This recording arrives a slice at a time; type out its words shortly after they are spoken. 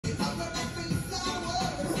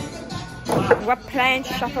We're playing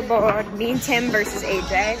shuffleboard. Me and Tim versus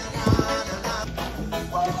AJ.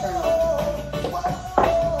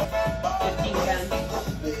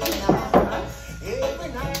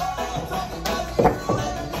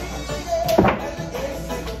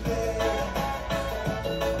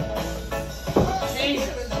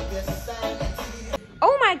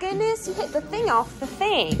 Oh my goodness, you hit the thing off the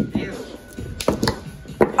thing.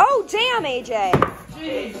 Oh damn, AJ.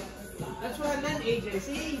 Jeez. That's what I meant, AJ.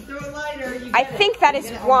 See, you throw a lighter. I think that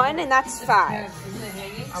is 1 and that's 5. Isn't it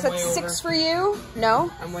hanging? So that's 6 for you?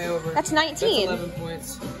 No? I'm way over. That's 19. That's 11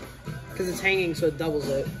 points. Because it's hanging, so it doubles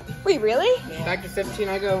it. Wait, really? Back to 15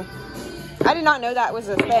 I go. I did not know that was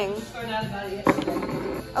a thing.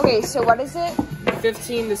 Okay, so what is it?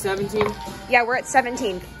 15 to 17. Yeah, we're at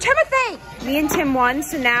 17. Timothy! Me and Tim won,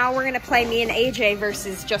 so now we're gonna play me and AJ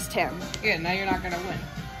versus just Tim. Yeah, now you're not gonna win.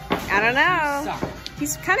 I don't know. Suck.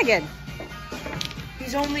 He's kind of good.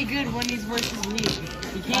 He's only good when he's versus me.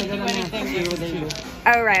 He can't do anything with you.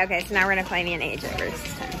 Oh, right, okay, so now we're gonna play me and AJ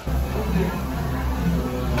versus Tim.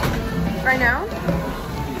 Right now,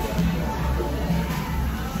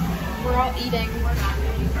 we're all eating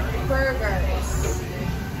burgers.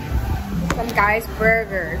 Some guy's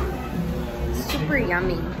burger. Super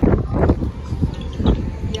yummy.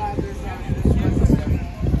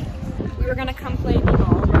 We were gonna come play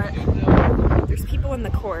b-ball, but there's people in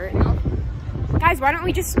the court. Guys, why don't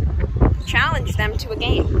we just challenge them to a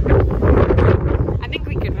game? I think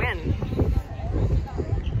we could win.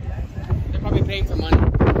 They're probably paying for money.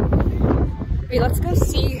 Wait, let's go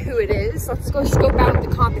see who it is. Let's go scope out the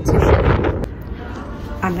competition.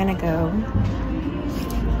 I'm gonna go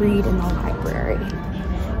read in the library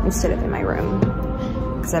instead of in my room,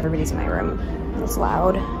 because everybody's in my room. It's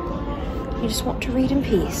loud. I just want to read in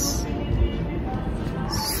peace.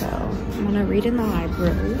 So I'm gonna read in the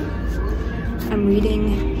library. I'm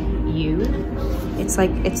reading You. It's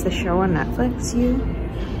the show on Netflix, You,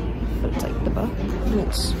 but it's like the book, and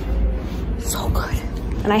it's so good.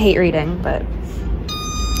 And I hate reading, but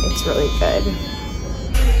it's really good.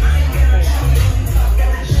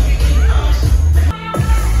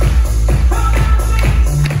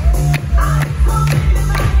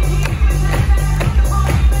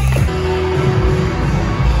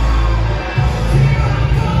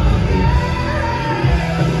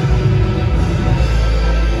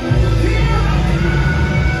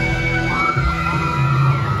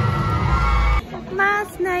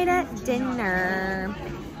 Dinner.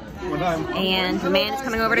 And the man is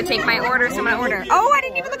coming over to take my order, so I'm gonna order. Oh, I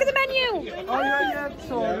didn't even look at the menu! Oh, yeah,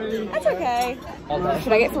 sorry. That's okay.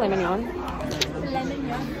 Should I get filet mignon?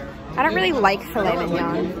 I don't really like filet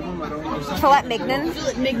mignon. Filet mignon?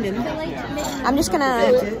 I'm just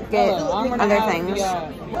gonna get other things.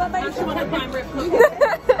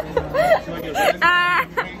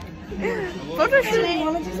 Photo shoot.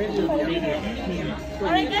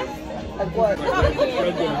 What? I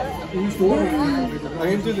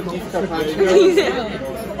can do the beef cup hash.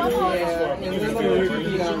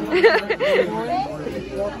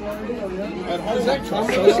 Is that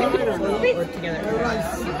chocolate or together?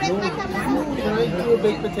 Can I do a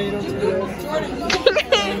baked potato together?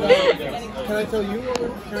 Can I tell you?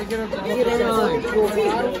 Can I get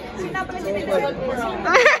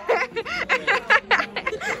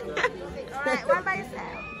Alright, one by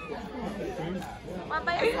yourself. One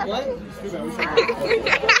by yourself. What?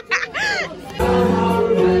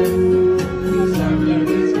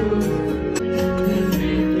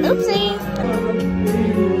 Oopsie.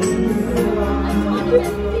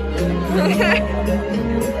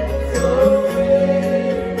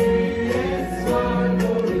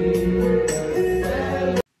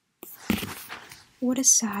 What a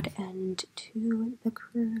sad end to the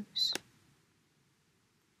cruise.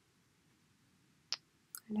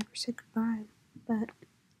 I never said goodbye, but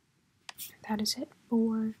that is it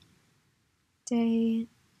for day,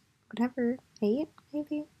 whatever, 8,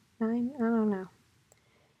 maybe? 9, I don't know.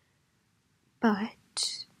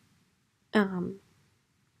 But,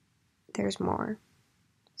 there's more.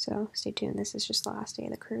 So stay tuned. This is just the last day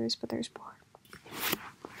of the cruise, but there's more.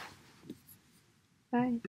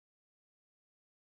 Bye.